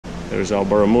There's our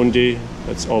barramundi,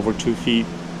 that's over 2 feet.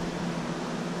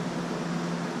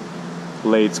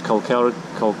 Lade's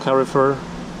calcarifer.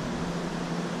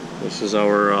 This is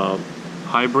our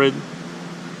hybrid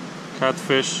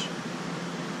catfish.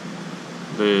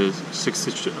 The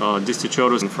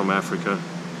Distichotus from Africa.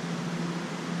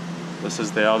 This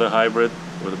is the other hybrid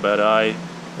with a bad eye.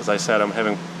 As I said,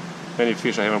 many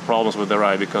fish are having problems with their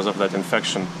eye because of that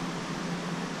infection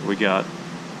we got.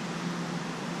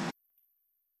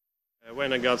 I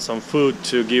went and got some food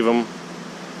to give them,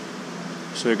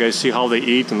 so you guys see how they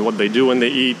eat and what they do when they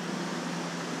eat.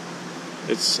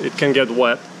 It can get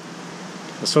wet.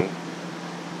 So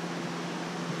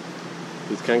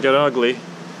it can get ugly.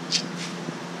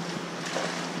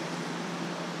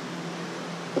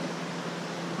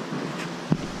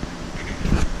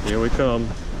 Here we come.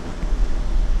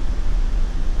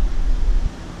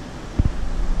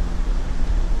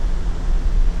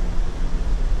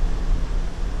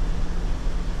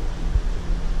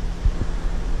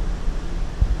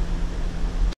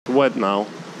 Wet now.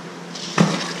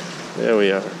 There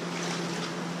we are.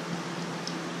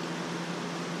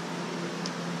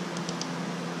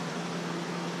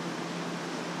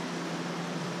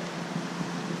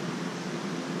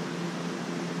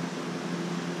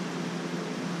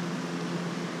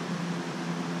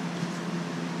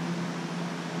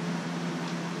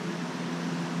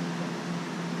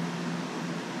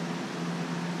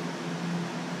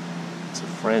 It's a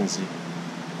frenzy.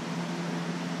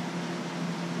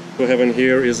 What we have in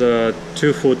here is a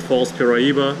 2-foot false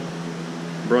piraiba,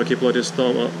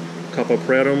 Brachyplatystoma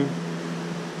capopretum,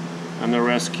 and a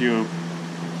rescue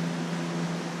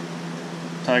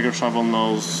tiger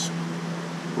shovelnose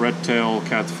red-tail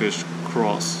catfish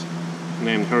cross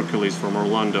named Hercules from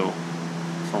Orlando,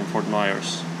 from Fort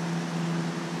Myers.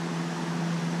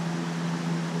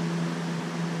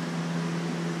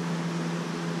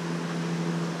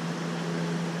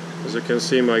 As you can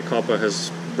see, my coppa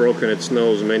has broken its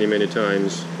nose many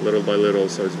times, little by little,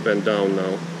 so it's bent down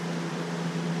now.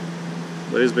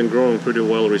 But it's been growing pretty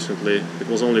well recently. It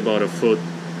was only about a foot,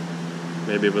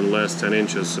 maybe even less, 10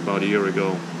 inches, about a year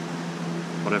ago.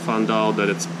 But I found out that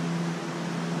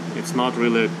it's not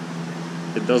really,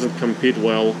 it doesn't compete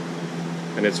well,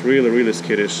 and it's really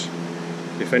skittish.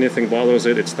 If anything bothers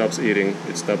it, it stops eating,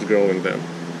 it stops growing then.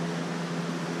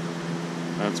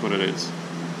 That's what it is.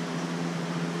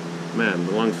 Man,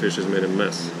 the lungfish has made a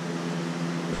mess.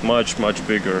 Much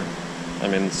bigger, I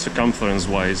mean circumference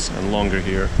wise, and longer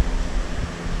here.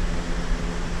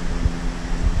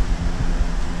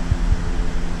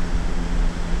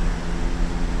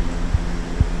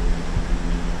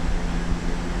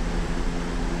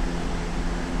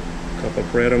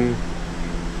 Capopretum.